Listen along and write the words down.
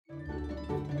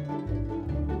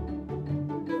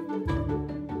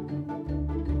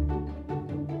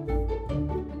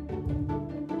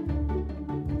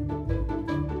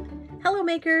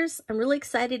makers, I'm really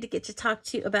excited to get to talk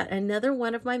to you about another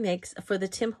one of my makes for the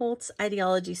Tim Holtz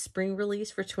Idea-ology spring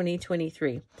release for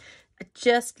 2023. I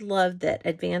just love that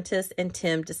Advantis and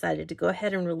Tim decided to go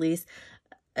ahead and release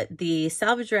the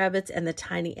Salvaged rabbits and the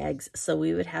tiny eggs so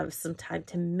we would have some time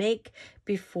to make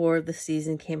before the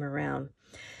season came around.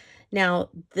 Now,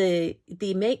 the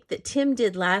make that Tim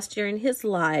did last year in his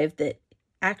live that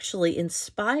actually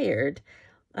inspired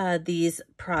these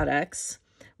products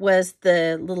was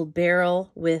the little barrel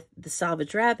with the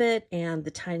salvage rabbit and the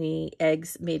tiny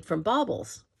eggs made from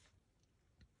baubles.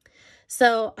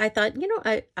 So I thought, you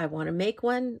know, I want to make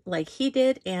one like he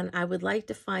did, and I would like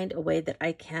to find a way that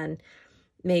I can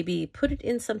maybe put it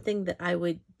in something that I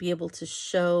would be able to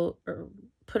show or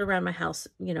put around my house,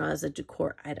 you know, as a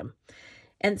decor item.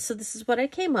 And so this is what I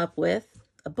came up with: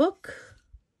 a book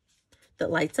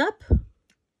that lights up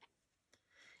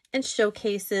and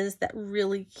showcases that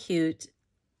really cute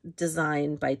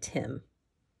design by Tim.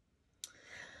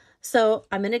 So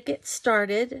I'm going to get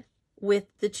started with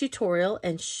the tutorial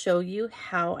and show you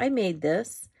how I made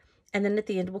this. And then at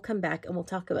the end, we'll come back and we'll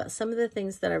talk about some of the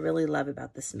things that I really love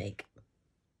about this make.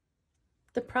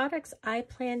 The products I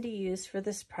plan to use for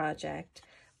this project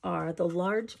are the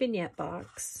large vignette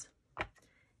box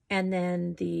and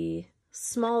then the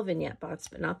small vignette box,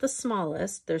 but not the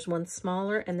smallest. There's one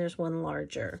smaller and there's one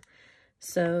larger.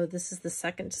 So this is the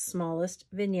second smallest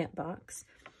vignette box.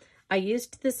 I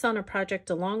used this on a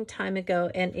project a long time ago,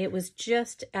 and it was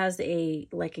just as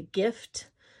like a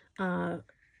gift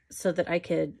so that I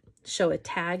could show a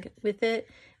tag with it.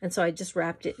 And so I just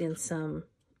wrapped it in some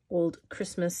old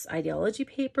Christmas Idea-ology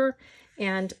paper.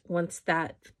 And once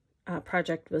that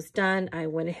project was done, I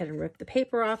went ahead and ripped the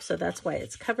paper off. So that's why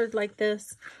it's covered like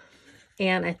this.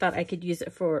 And I thought I could use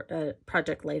it for a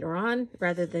project later on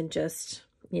rather than just,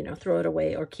 you know, throw it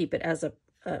away or keep it as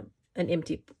an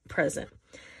empty present.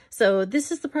 So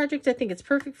this is the project I think it's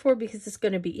perfect for because it's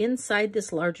going to be inside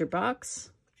this larger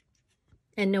box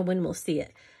and no one will see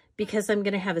it because I'm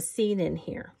going to have a scene in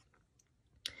here.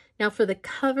 Now for the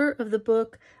cover of the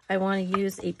book, I want to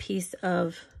use a piece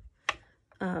of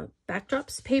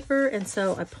backdrops paper, and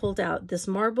so I pulled out this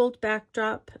marbled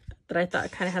backdrop that I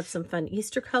thought kind of had some fun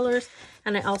Easter colors,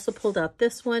 and I also pulled out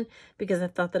this one because I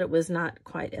thought that it was not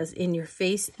quite as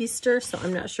in-your-face Easter, so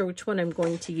I'm not sure which one I'm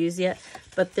going to use yet,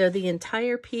 but they're the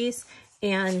entire piece,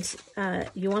 and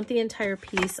you want the entire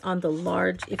piece on the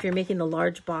large, if you're making the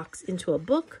large box into a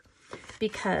book,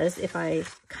 because if I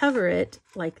cover it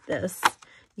like this,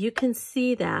 you can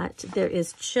see that there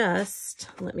is just,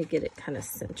 let me get it kind of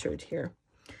centered here.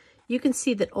 You can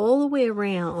see that all the way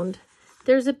around,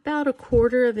 there's about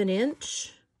 1/4 of an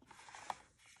inch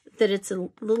that it's a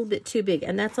little bit too big.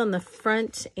 And that's on the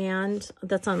front and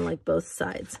that's on like both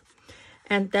sides.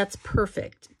 And that's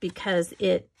perfect because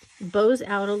it bows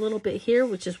out a little bit here,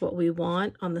 which is what we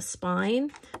want on the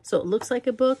spine. So it looks like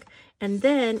a book. And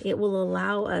then it will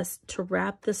allow us to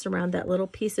wrap this around that little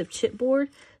piece of chipboard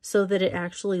so that it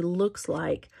actually looks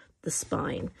like the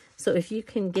spine. So if you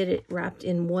can get it wrapped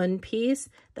in one piece,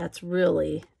 that's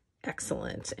really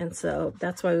excellent. And so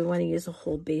that's why we want to use a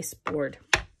whole baseboard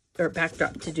or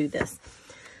backdrop to do this.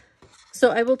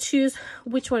 So I will choose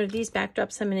which one of these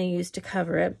backdrops I'm going to use to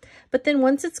cover it. But then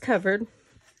once it's covered,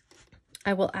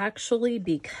 I will actually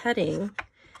be cutting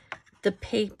the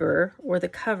paper or the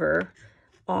cover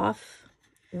off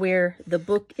where the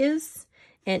book is,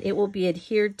 and it will be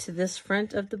adhered to this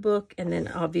front of the book and then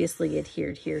obviously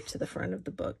adhered here to the front of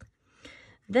the book.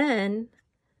 Then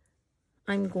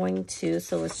I'm going to,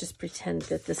 so let's just pretend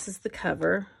that this is the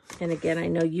cover. And again, I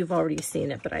know you've already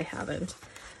seen it, but I haven't.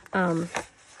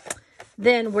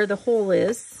 Then where the hole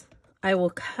is, I will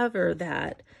cover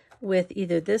that with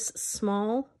either this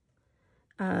small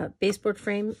baseboard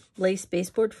frame, lace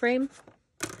baseboard frame,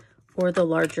 or the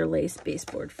larger lace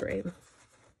baseboard frame.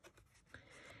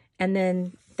 And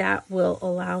then that will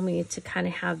allow me to kind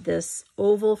of have this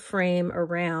oval frame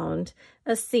around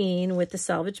a scene with the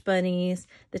salvage bunnies,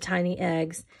 the tiny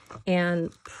eggs,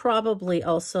 and probably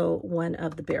also one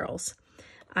of the barrels.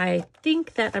 I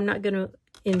think that I'm not going to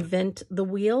invent the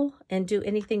wheel and do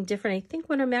anything different. I think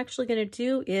what I'm actually going to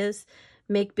do is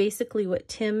make basically what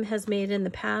Tim has made in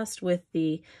the past with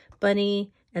the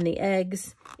bunny and the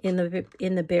eggs in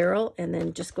the barrel, and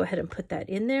then just go ahead and put that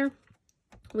in there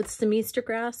with some Easter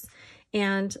grass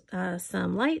and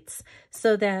some lights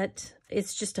so that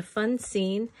it's just a fun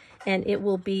scene, and it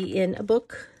will be in a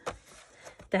book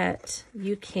that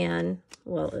you can,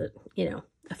 well, you know,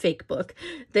 a fake book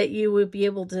that you would be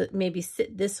able to maybe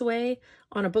sit this way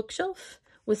on a bookshelf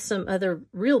with some other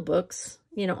real books,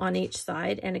 you know, on each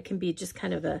side. And it can be just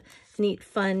kind of a neat,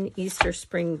 fun Easter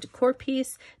spring decor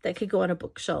piece that could go on a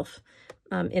bookshelf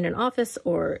in an office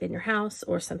or in your house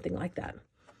or something like that.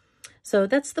 So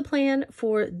that's the plan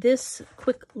for this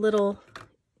quick little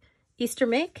Easter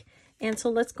make. And so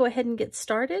let's go ahead and get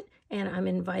started. And I'm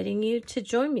inviting you to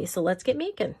join me. So let's get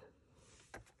making.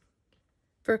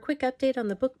 For a quick update on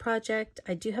the book project,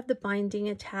 I do have the binding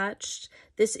attached.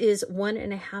 This is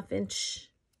 1.5 inch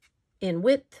in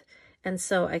width. And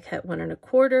so I cut 1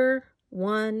 1/4,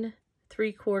 1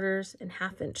 3/4, and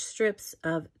 1/2 inch strips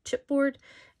of chipboard,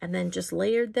 and then just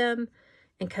layered them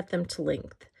and cut them to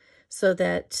length so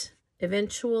that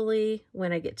eventually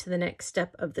when I get to the next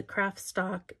step of the craft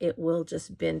stock, it will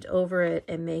just bend over it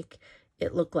and make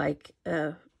it look like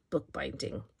a book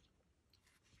binding.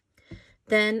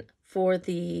 Then for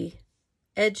the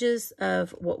edges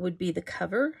of what would be the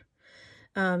cover,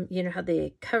 you know how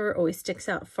the cover always sticks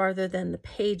out farther than the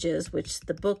pages, which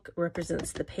the book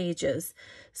represents the pages.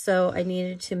 So I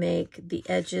needed to make the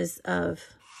edges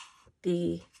of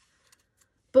the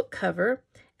book cover,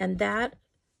 and that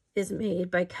is made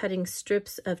by cutting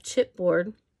strips of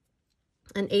chipboard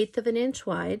 1/8 inch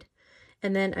wide,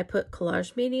 and then I put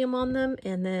collage medium on them,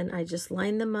 and then I just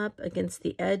line them up against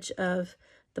the edge of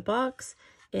the box,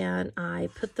 and I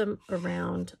put them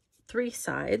around 3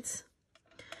 sides.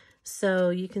 So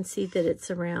you can see that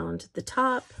it's around the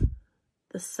top,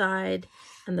 the side,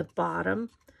 and the bottom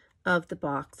of the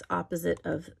box opposite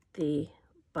of the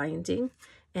binding.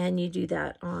 And you do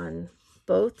that on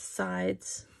both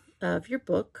sides of your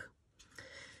book.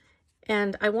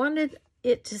 And I wanted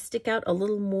it to stick out a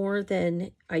little more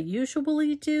than I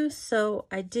usually do, so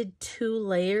I did 2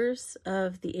 layers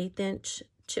of the 1/8 inch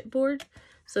chipboard.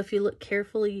 So if you look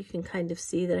carefully, you can kind of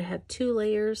see that I have 2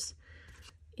 layers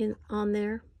on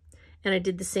there. And I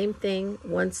did the same thing.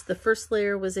 Once the first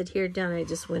layer was adhered down, I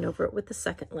just went over it with the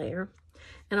second layer.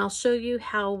 And I'll show you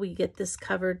how we get this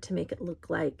covered to make it look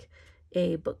like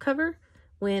a book cover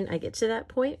when I get to that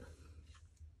point.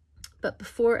 But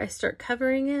before I start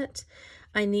covering it,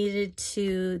 I needed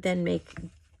to then make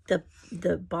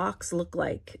the box look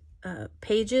like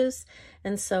pages.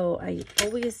 And so I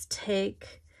always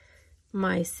take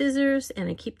my scissors and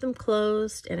I keep them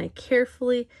closed, and I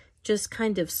carefully just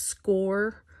kind of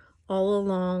score all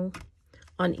along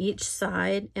on each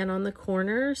side and on the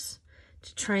corners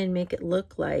to try and make it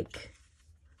look like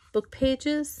book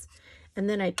pages. And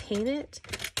then I paint it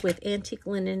with antique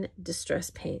linen distress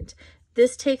paint.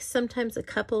 This takes sometimes a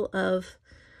couple of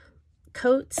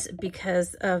coats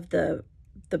because of the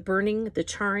burning, the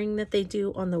charring that they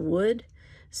do on the wood.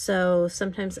 So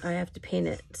sometimes I have to paint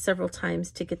it several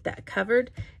times to get that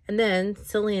covered. And then,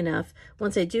 silly enough,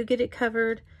 once I do get it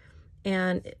covered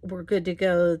and we're good to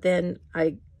go, then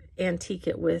I antique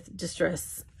it with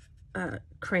distress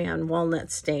crayon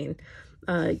walnut stain.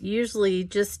 Usually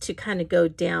just to kind of go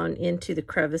down into the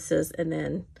crevices and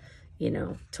then, you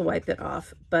know, to wipe it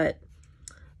off. But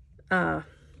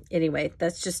anyway,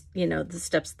 that's just, you know, the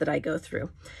steps that I go through.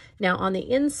 Now on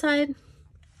the inside,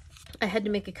 I had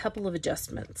to make a couple of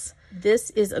adjustments. This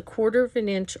is 1/4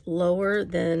 inch lower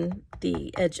than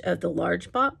the edge of the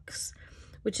large box,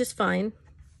 which is fine.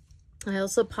 I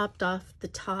also popped off the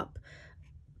top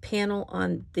panel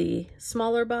on the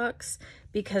smaller box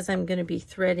because I'm going to be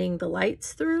threading the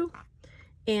lights through,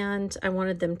 and I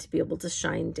wanted them to be able to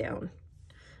shine down.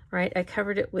 All right, I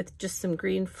covered it with just some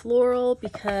green floral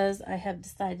because I have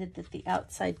decided that the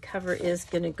outside cover is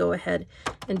going to go ahead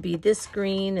and be this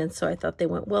green, and so I thought they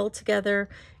went well together,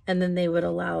 and then they would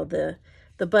allow the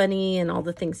bunny and all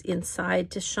the things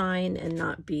inside to shine and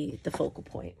not be the focal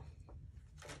point.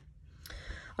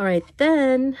 All right,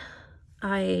 then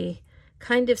I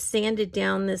kind of sanded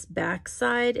down this back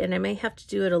side, and I may have to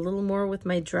do it a little more with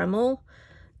my Dremel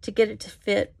to get it to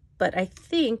fit. But I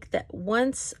think that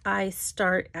once I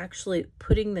start actually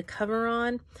putting the cover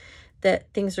on,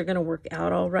 that things are going to work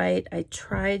out all right. I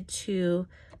tried to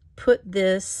put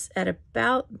this at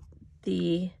about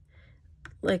the,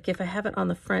 like if I have it on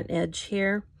the front edge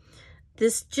here,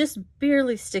 this just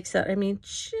barely sticks out. I mean,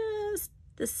 just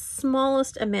the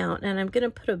smallest amount. And I'm going to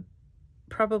put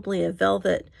probably a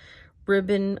velvet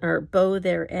ribbon or bow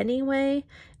there anyway.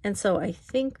 And so I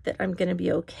think that I'm going to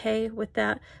be okay with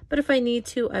that. But if I need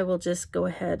to, I will just go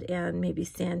ahead and maybe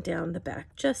sand down the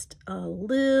back just a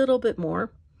little bit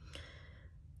more.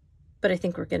 But I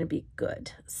think we're going to be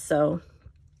good. So,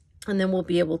 and then we'll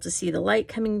be able to see the light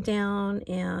coming down,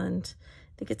 and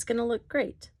I think it's going to look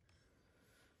great.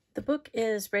 The book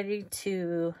is ready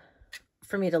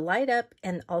for me to light up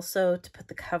and also to put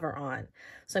the cover on.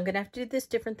 So I'm going to have to do this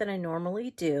different than I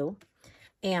normally do.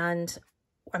 And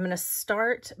I'm going to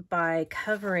start by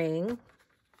covering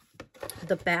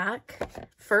the back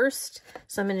first.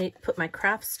 So I'm going to put my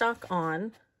craft stock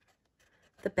on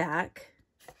the back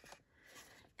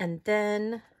And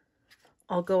then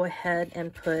I'll go ahead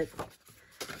and put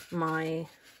my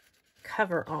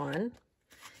cover on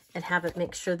and have it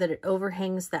make sure that it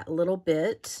overhangs that little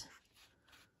bit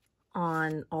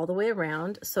on all the way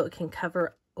around so it can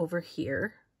cover over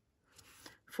here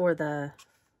for the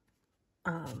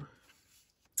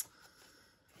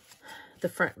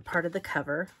front part of the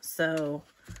cover. So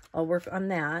I'll work on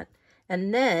that.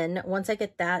 And then once I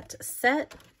get that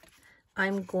set,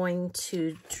 I'm going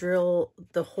to drill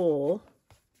the hole,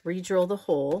 re-drill the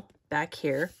hole back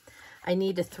here. I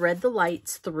need to thread the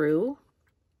lights through,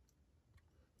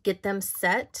 get them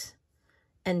set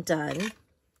and done.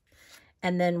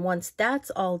 And then once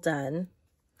that's all done,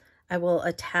 I will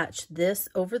attach this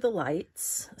over the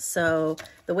lights. So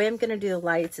the way I'm going to do the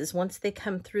lights is once they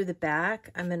come through the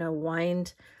back, I'm going to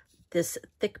wind this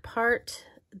thick part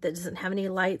that doesn't have any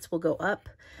lights will go up,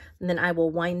 and then I will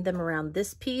wind them around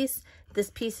this piece. This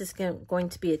piece is going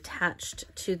to be attached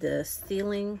to the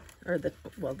ceiling, or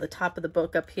the top of the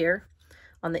book up here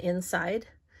on the inside.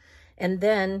 And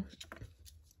then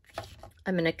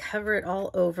I'm going to cover it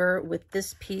all over with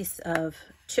this piece of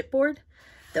chipboard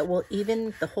that will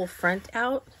even the whole front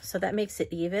out, so that makes it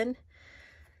even.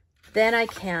 Then I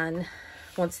can,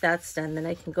 once that's done, then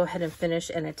I can go ahead and finish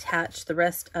and attach the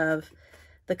rest of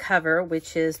the cover,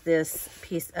 which is this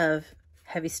piece of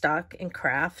heavy stock and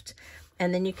craft.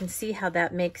 And then you can see how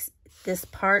that makes this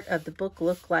part of the book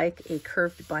look like a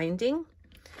curved binding.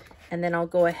 And then I'll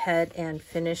go ahead and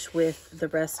finish with the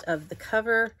rest of the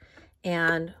cover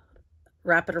and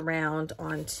wrap it around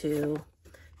onto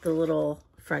the little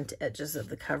front edges of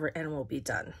the cover, and we'll be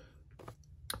done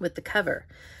with the cover.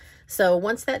 So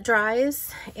once that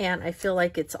dries and I feel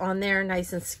like it's on there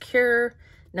nice and secure,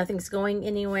 nothing's going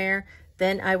anywhere,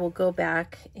 then I will go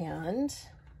back and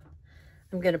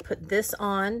I'm going to put this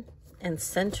on and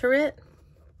center it.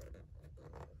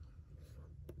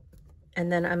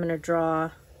 And then I'm going to draw,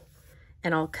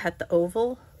 and I'll cut the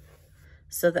oval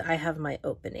so that I have my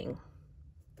opening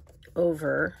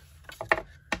over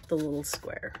the little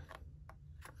square.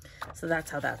 So that's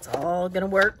how that's all going to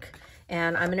work.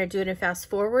 And I'm going to do it in fast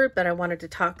forward, but I wanted to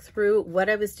talk through what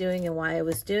I was doing and why I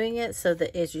was doing it, so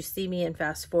that as you see me in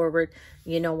fast forward,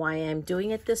 you know why I'm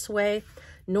doing it this way.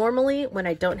 Normally, when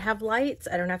I don't have lights,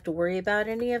 I don't have to worry about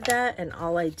any of that. And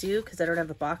all I do, because I don't have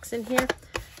a box in here,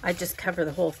 I just cover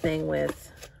the whole thing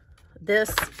with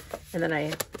this, and then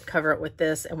I cover it with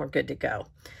this, and we're good to go.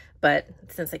 But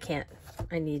since I can't,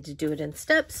 I need to do it in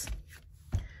steps.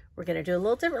 We're going to do a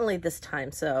little differently this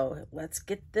time. So let's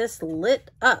get this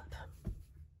lit up.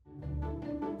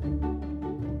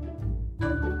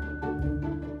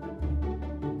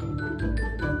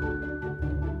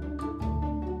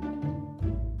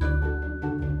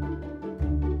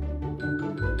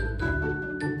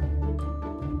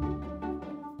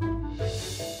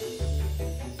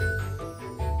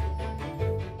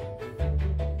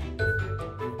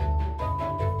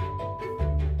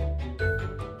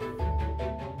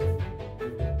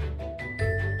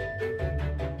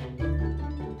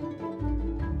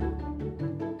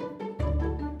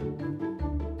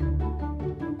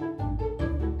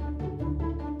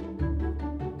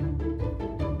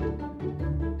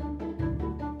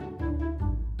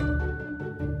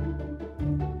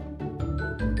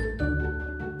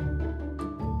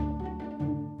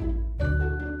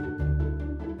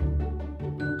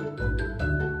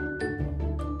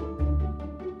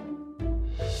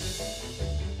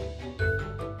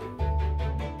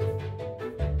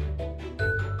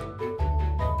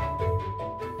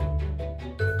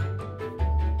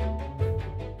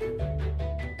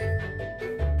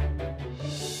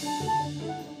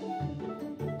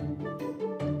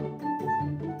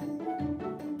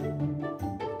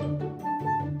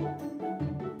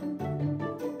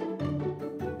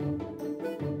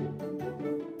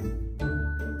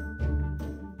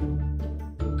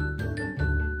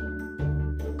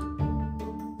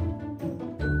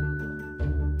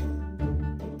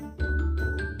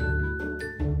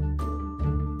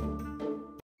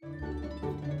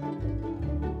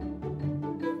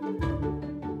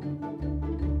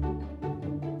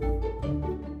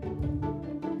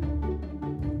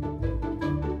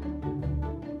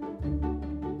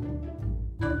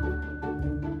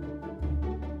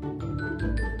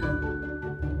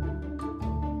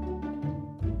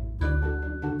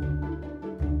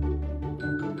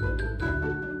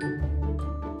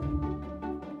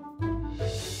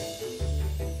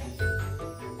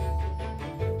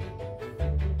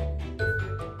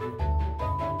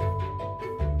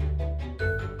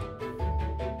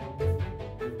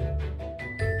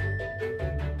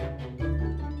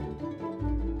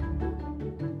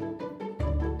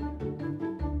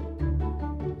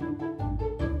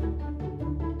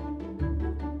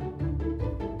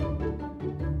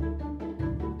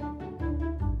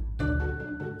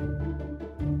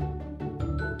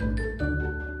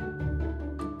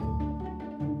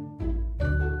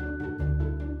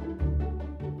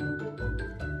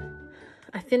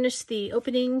 finished the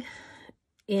opening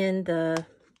in the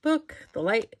book. The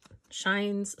light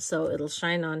shines, so it'll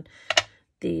shine on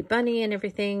the bunny and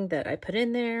everything that I put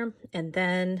in there. And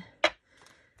then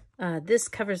this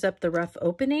covers up the rough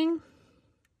opening.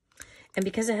 And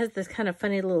because it has this kind of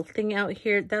funny little thing out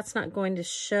here, that's not going to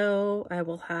show. I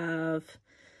will have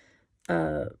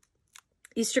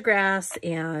Easter grass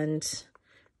and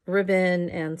ribbon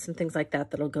and some things like that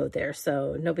that'll go there.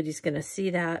 So nobody's going to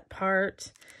see that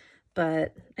part.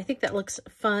 But I think that looks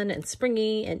fun and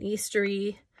springy and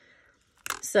Eastery.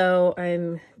 So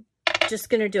I'm just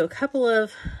going to do a couple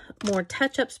of more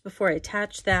touch-ups before I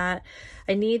attach that.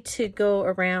 I need to go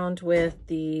around with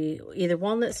the either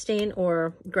walnut stain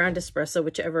or ground espresso,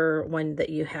 whichever one that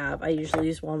you have. I usually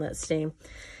use walnut stain.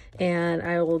 And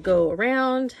I will go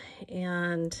around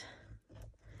and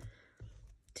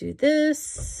do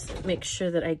this, make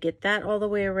sure that I get that all the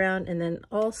way around, and then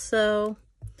also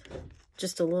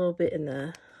just a little bit in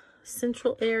the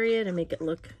central area to make it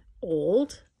look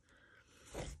old,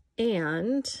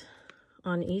 and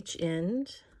on each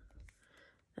end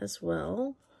as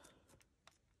well.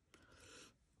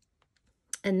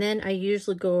 And then I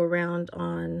usually go around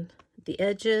on the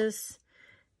edges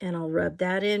and I'll rub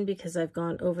that in because I've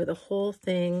gone over the whole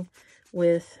thing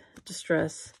with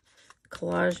Distress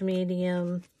Collage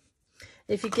Medium.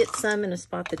 If you get some in a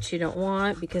spot that you don't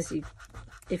want, because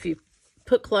if you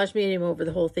put Collage Medium over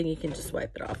the whole thing, you can just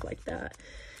wipe it off like that.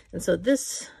 And so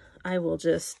this I will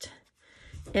just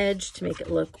edge to make it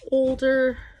look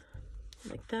older,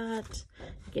 like that.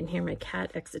 You can hear my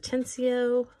cat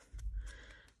Exitensio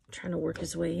trying to work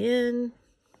his way in.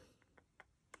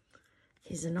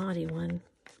 He's a naughty one.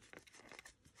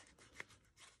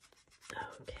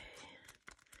 Okay,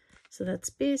 so that's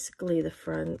basically the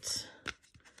front.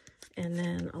 And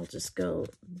then I'll just go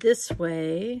this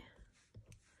way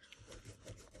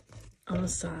on the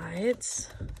sides.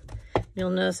 You'll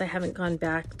notice I haven't gone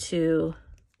back to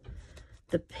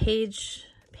the pages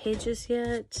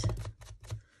yet.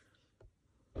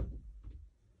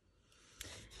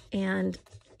 And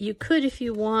you could, if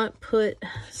you want, put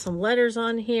some letters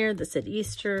on here that said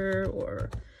Easter or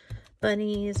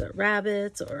bunnies or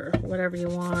rabbits or whatever you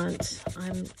want.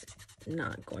 I'm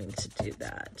not going to do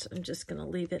that. I'm just going to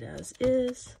leave it as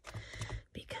is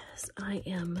because I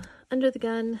am under the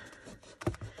gun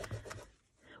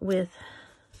with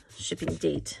shipping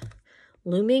date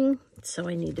looming, so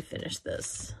I need to finish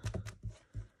this.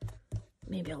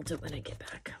 Maybe I'll do it when I get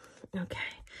back. Okay,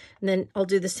 and then I'll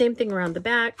do the same thing around the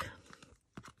back.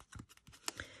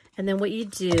 And then what you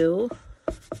do,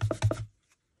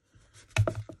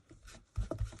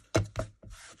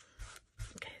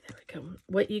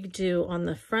 what you do on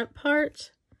the front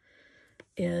part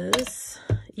is,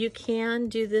 you can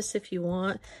do this if you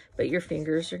want, but your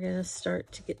fingers are going to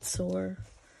start to get sore.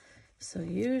 So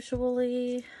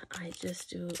usually I just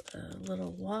do a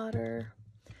little water,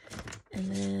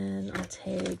 and then I'll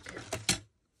take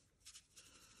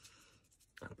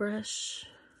a brush,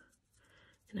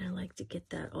 and I like to get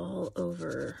that all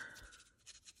over .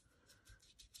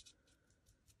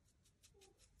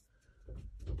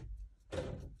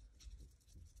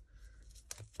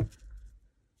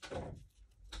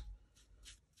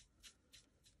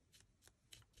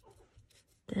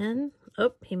 Then,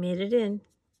 oh, he made it in.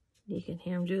 You can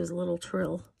hear him do his little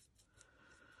trill.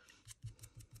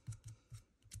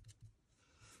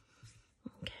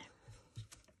 Okay.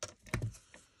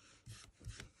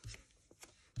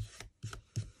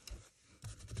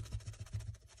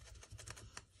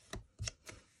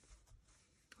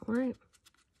 All right.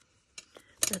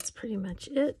 That's pretty much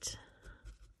it.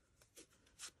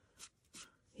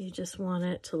 You just want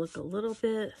it to look a little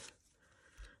bit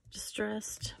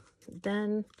distressed.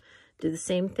 Then do the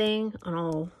same thing on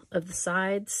all of the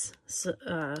sides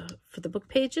for the book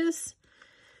pages,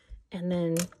 and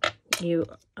then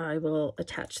I will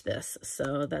attach this.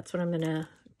 So that's what I'm going to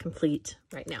complete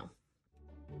right now.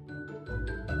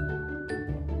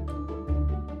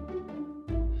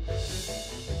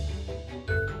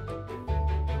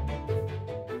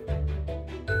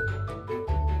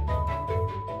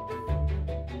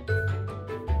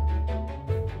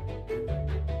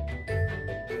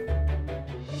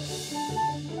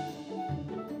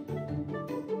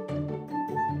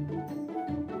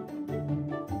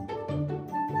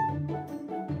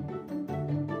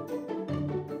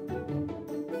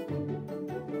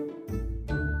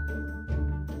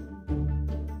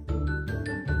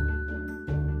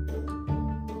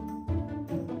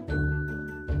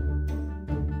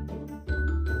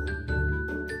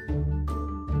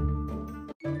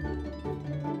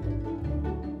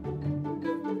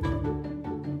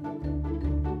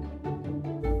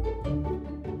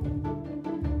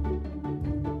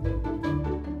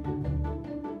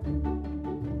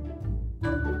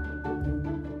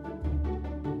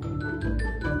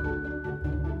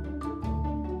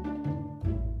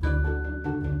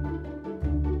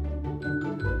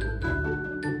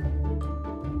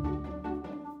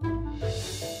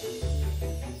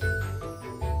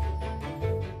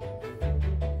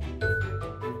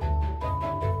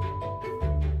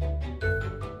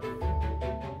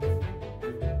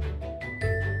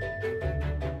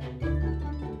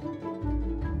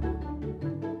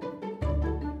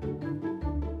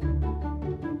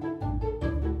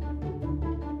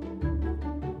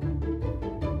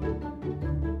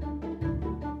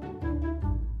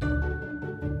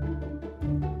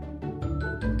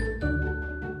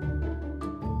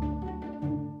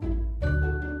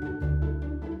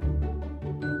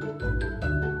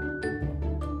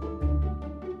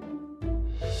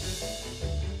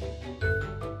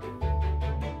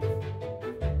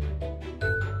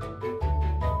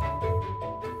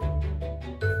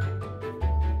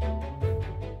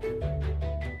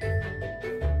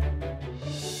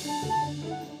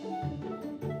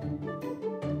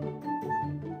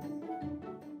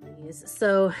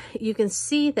 So you can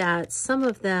see that some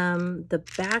of them, the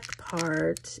back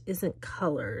part isn't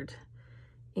colored.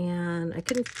 And I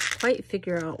couldn't quite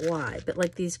figure out why. But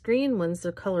like these green ones,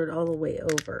 they're colored all the way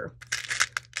over.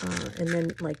 And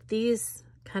then like these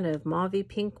kind of mauve-y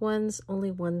pink ones, only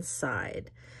one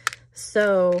side.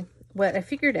 So what I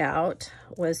figured out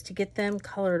was to get them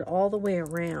colored all the way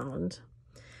around,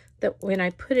 that when I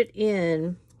put it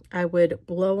in, I would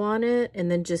blow on it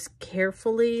and then just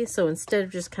carefully, so instead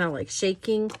of just kind of like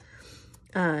shaking,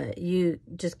 you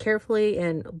just carefully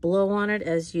and blow on it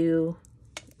as you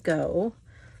go.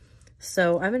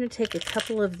 So I'm going to take a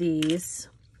couple of these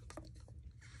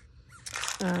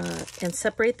and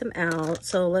separate them out.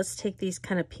 So let's take these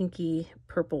kind of pinky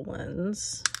purple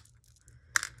ones,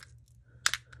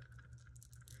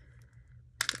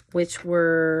 which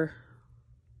were,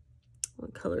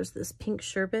 what color is this? Pink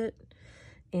sherbet.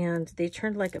 And they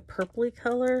turned like a purpley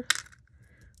color,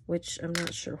 which I'm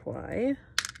not sure why,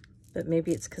 but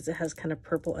maybe it's because it has kind of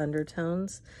purple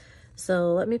undertones.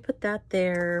 So let me put that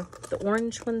there. The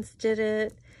orange ones did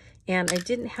it, and I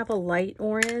didn't have a light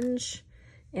orange,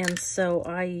 and so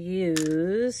I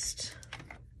used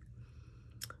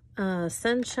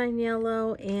sunshine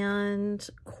yellow and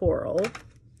coral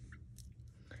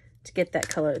to get that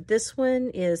color. This one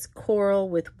is coral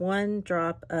with 1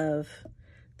 drop of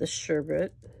the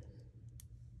sherbet.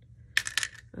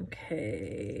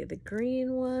 Okay, the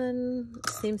green one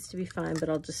seems to be fine, but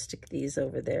I'll just stick these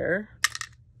over there.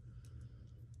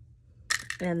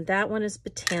 And that one is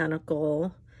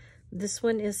botanical. This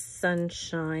one is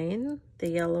sunshine, the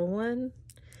yellow one.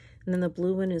 And then the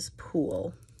blue one is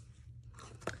pool.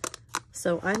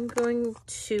 So I'm going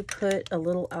to put a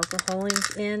little alcohol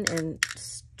ink in and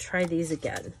try these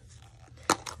again.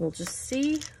 We'll just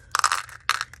see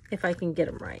if I can get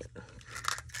them right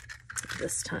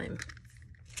this time.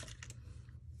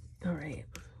 All right.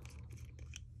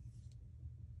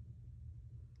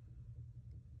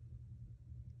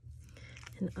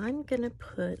 And I'm gonna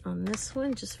put on this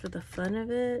one, just for the fun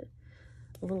of it,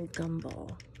 a little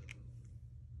gumball.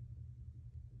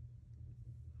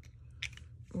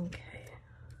 Okay.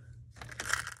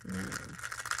 Now,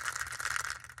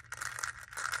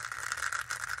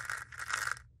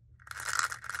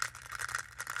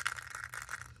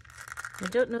 I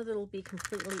don't know that it'll be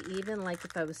completely even like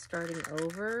if I was starting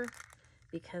over,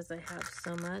 because I have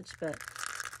so much, but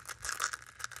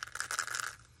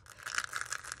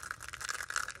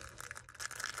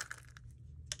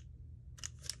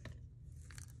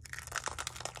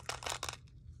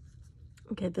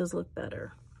okay, those look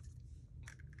better.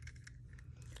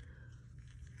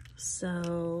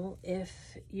 So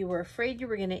if you were afraid you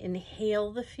were going to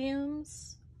inhale the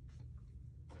fumes,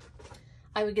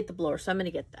 I would get the blower, so I'm going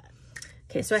to get that.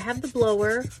 Okay, so I have the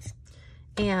blower,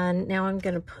 and now I'm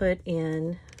going to put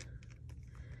in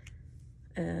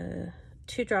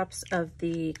 2 drops of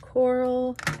the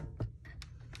coral,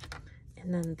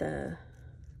 and then the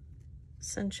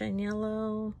sunshine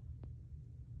yellow.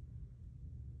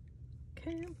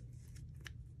 Okay.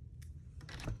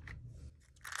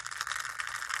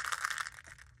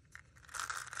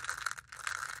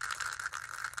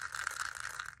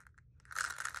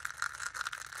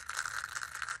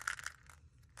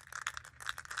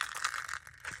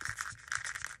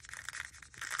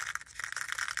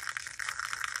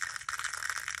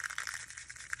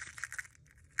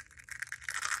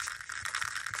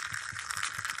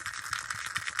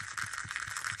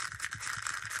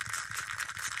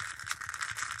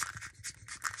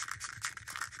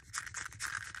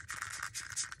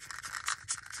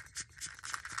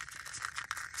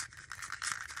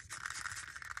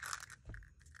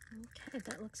 Okay,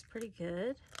 that looks pretty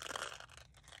good.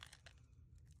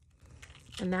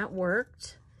 And that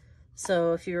worked.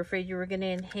 So if you're afraid you were going to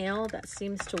inhale, that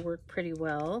seems to work pretty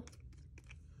well.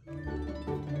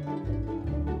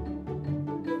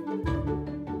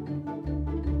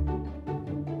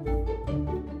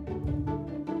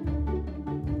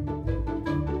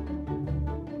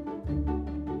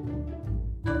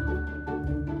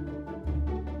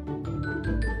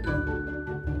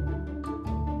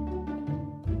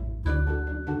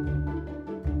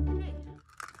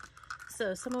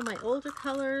 So some of my older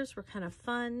colors were kind of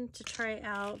fun to try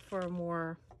out for a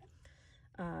more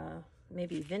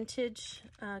maybe vintage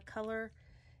color.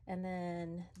 And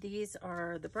then these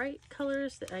are the bright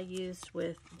colors that I used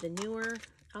with the newer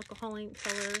alcohol ink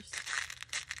colors.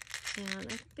 And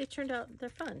I think they turned out, they're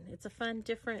fun. It's a fun,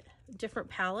 different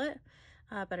palette,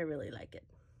 but I really like it.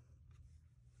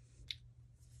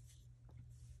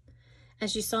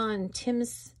 As you saw in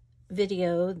Tim's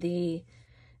video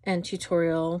and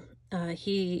tutorial,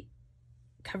 he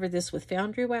covered this with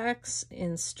foundry wax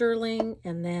in sterling,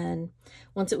 and then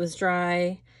once it was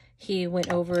dry, he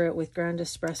went over it with ground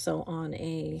espresso on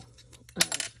a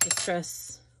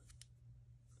distress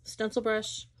stencil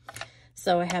brush.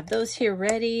 So I have those here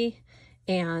ready,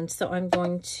 and so I'm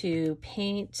going to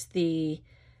paint the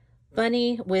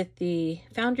bunny with the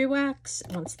foundry wax.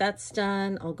 Once that's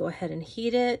done, I'll go ahead and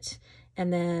heat it,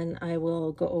 and then I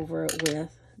will go over it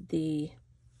with the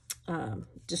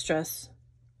distress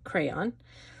crayon,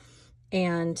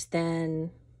 and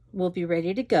then we'll be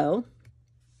ready to go.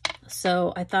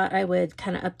 So I thought I would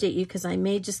kind of update you because I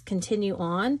may just continue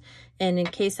on, and in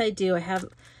case I do, I have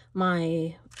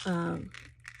my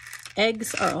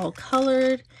eggs are all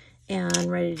colored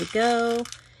and ready to go.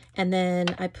 And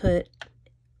then I put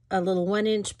a little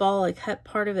 1-inch ball. I cut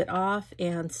part of it off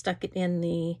and stuck it in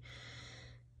the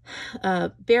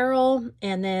barrel,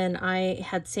 and then I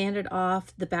had sanded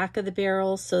off the back of the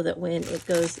barrel so that when it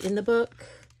goes in the book,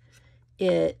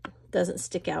 it doesn't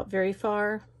stick out very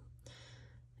far,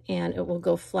 and it will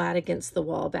go flat against the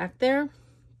wall back there,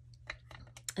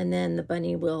 and then the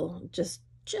bunny will just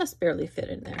barely fit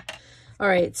in there. All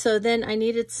right, so then I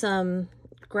needed some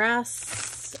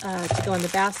grass to go in the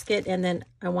basket, and then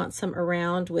I want some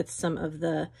around with some of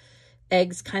the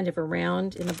eggs kind of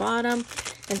around in the bottom.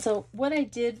 And so what I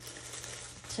did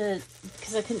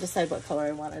because I couldn't decide what color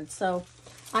I wanted, so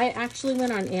I actually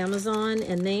went on Amazon,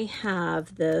 and they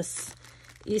have this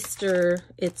Easter,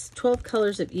 it's 12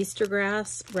 colors of Easter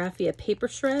grass raffia paper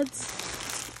shreds.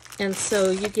 And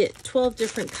so you get 12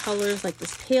 different colors, like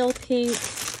this pale pink,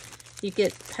 you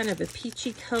get kind of a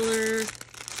peachy color,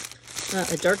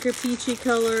 a darker peachy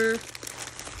color,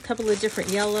 a couple of different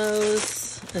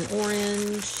yellows, an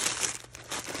orange.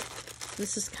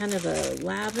 This is kind of a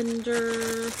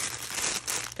lavender,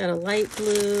 got a light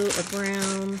blue, a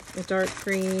brown, a dark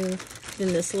green,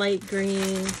 then this light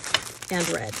green, and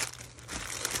red.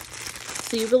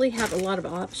 So you really have a lot of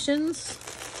options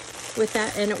with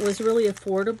that, and it was really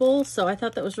affordable, so I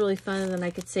thought that was really fun, and then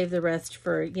I could save the rest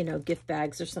for, you know, gift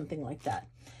bags or something like that.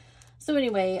 So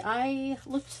anyway, I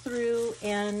looked through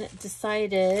and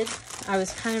decided, I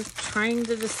was kind of trying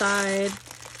to decide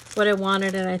what I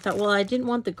wanted, and I thought, well, I didn't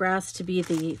want the grass to be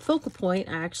the focal point.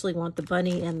 I actually want the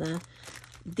bunny and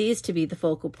these to be the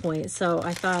focal point. So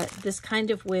I thought this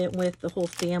kind of went with the whole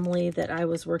family that I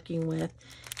was working with,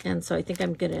 and so I think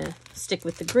I'm gonna stick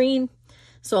with the green.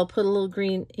 So I'll put a little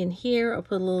green in here, I'll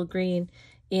put a little green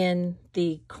in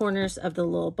the corners of the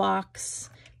little box,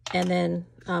 and then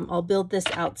I'll build this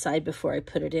outside before I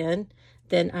put it in.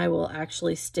 Then I will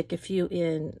actually stick a few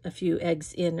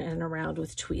eggs in and around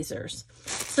with tweezers.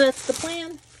 So that's the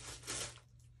plan.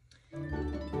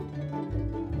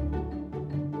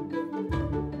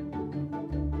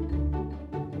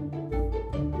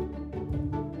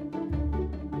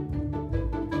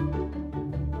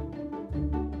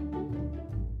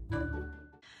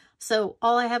 So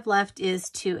all I have left is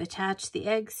to attach the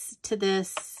eggs to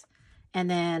this, and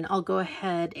then I'll go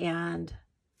ahead and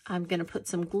I'm going to put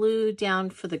some glue down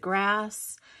for the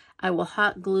grass. I will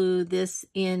hot glue this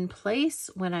in place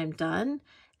when I'm done,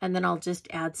 and then I'll just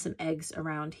add some eggs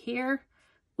around here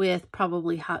with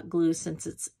probably hot glue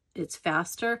since it's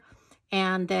faster.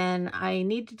 And then I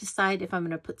need to decide if I'm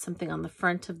going to put something on the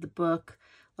front of the book,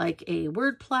 like a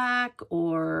word plaque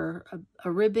or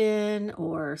a ribbon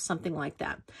or something like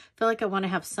that. I feel like I want to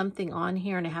have something on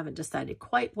here, and I haven't decided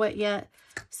quite what yet.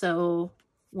 So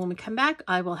when we come back,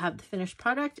 I will have the finished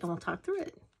product and we'll talk through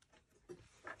it.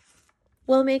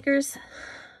 Well, makers,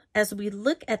 as we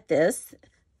look at this,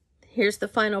 here's the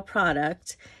final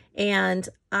product, and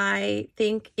I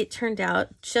think it turned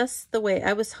out just the way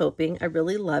I was hoping. I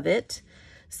really love it.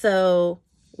 So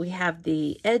we have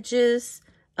the edges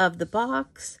of the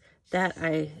box that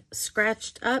I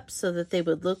scratched up so that they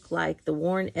would look like the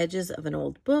worn edges of an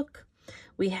old book.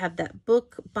 We have that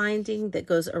book binding that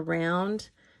goes around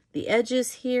the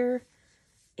edges here.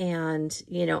 And,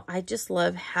 you know, I just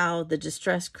love how the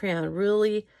Distress Crayon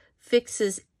really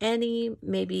fixes any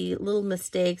maybe little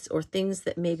mistakes or things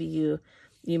that maybe you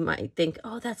might think,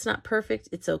 oh, that's not perfect.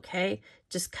 It's okay.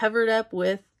 Just cover it up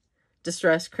with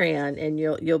Distress Crayon and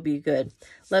you'll be good.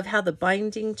 Love how the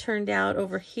binding turned out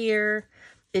over here.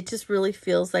 It just really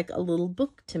feels like a little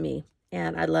book to me,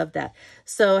 and I love that.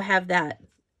 So I have that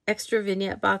extra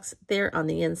vignette box there on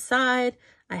the inside.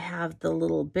 I have the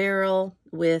little barrel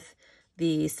with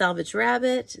the Salvaged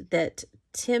rabbit that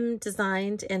Tim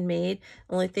designed and made.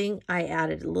 Only thing, I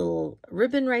added a little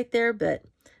ribbon right there, but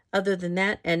other than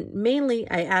that, and mainly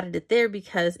I added it there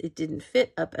because it didn't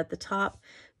fit up at the top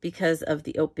because of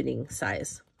the opening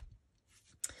size.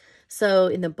 So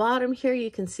in the bottom here, you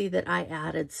can see that I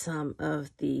added some of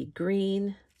the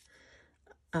green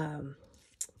kind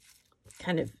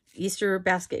of Easter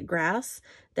basket grass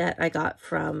that I got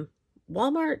from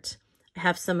Walmart. I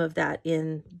have some of that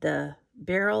in the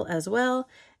barrel as well.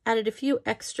 Added a few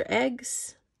extra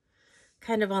eggs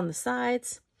kind of on the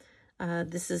sides.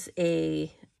 This is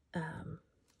a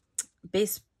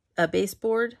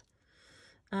baseboard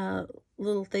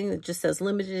little thing that just says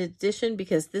limited edition,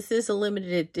 because this is a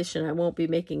limited edition. I won't be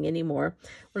making any more.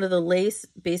 One of the lace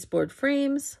baseboard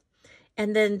frames.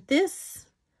 And then this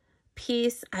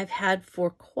piece I've had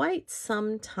for quite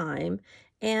some time,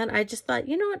 and I just thought,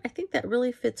 you know what, I think that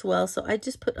really fits well. So I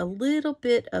just put a little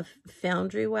bit of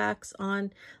foundry wax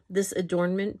on this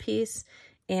adornment piece,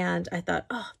 and I thought,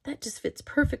 oh, that just fits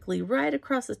perfectly right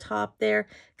across the top there.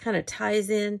 Kind of ties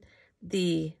in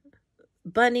the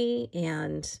bunny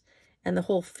and the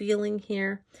whole feeling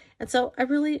here. And so I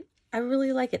really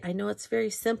like it. I know it's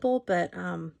very simple, but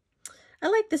I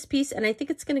like this piece, and I think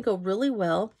it's going to go really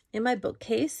well in my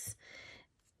bookcase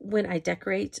when I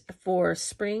decorate for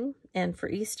spring and for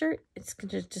Easter. It's going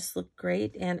to just look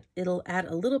great, and it'll add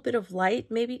a little bit of light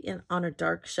maybe on a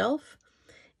dark shelf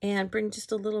and bring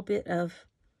just a little bit of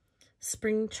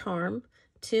spring charm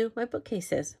to my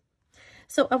bookcases.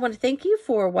 So I want to thank you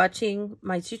for watching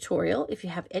my tutorial. If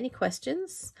you have any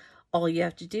questions, all you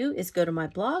have to do is go to my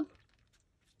blog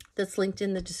that's linked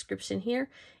in the description here,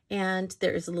 and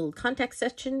there is a little contact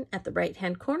section at the right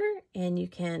hand corner, and you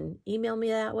can email me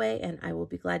that way, and I will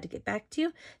be glad to get back to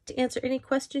you to answer any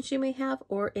questions you may have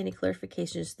or any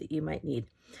clarifications that you might need.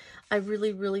 I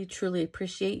really truly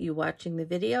appreciate you watching the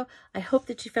video. I hope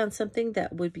that you found something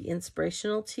that would be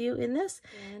inspirational to you in this,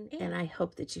 and I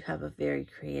hope that you have a very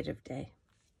creative day.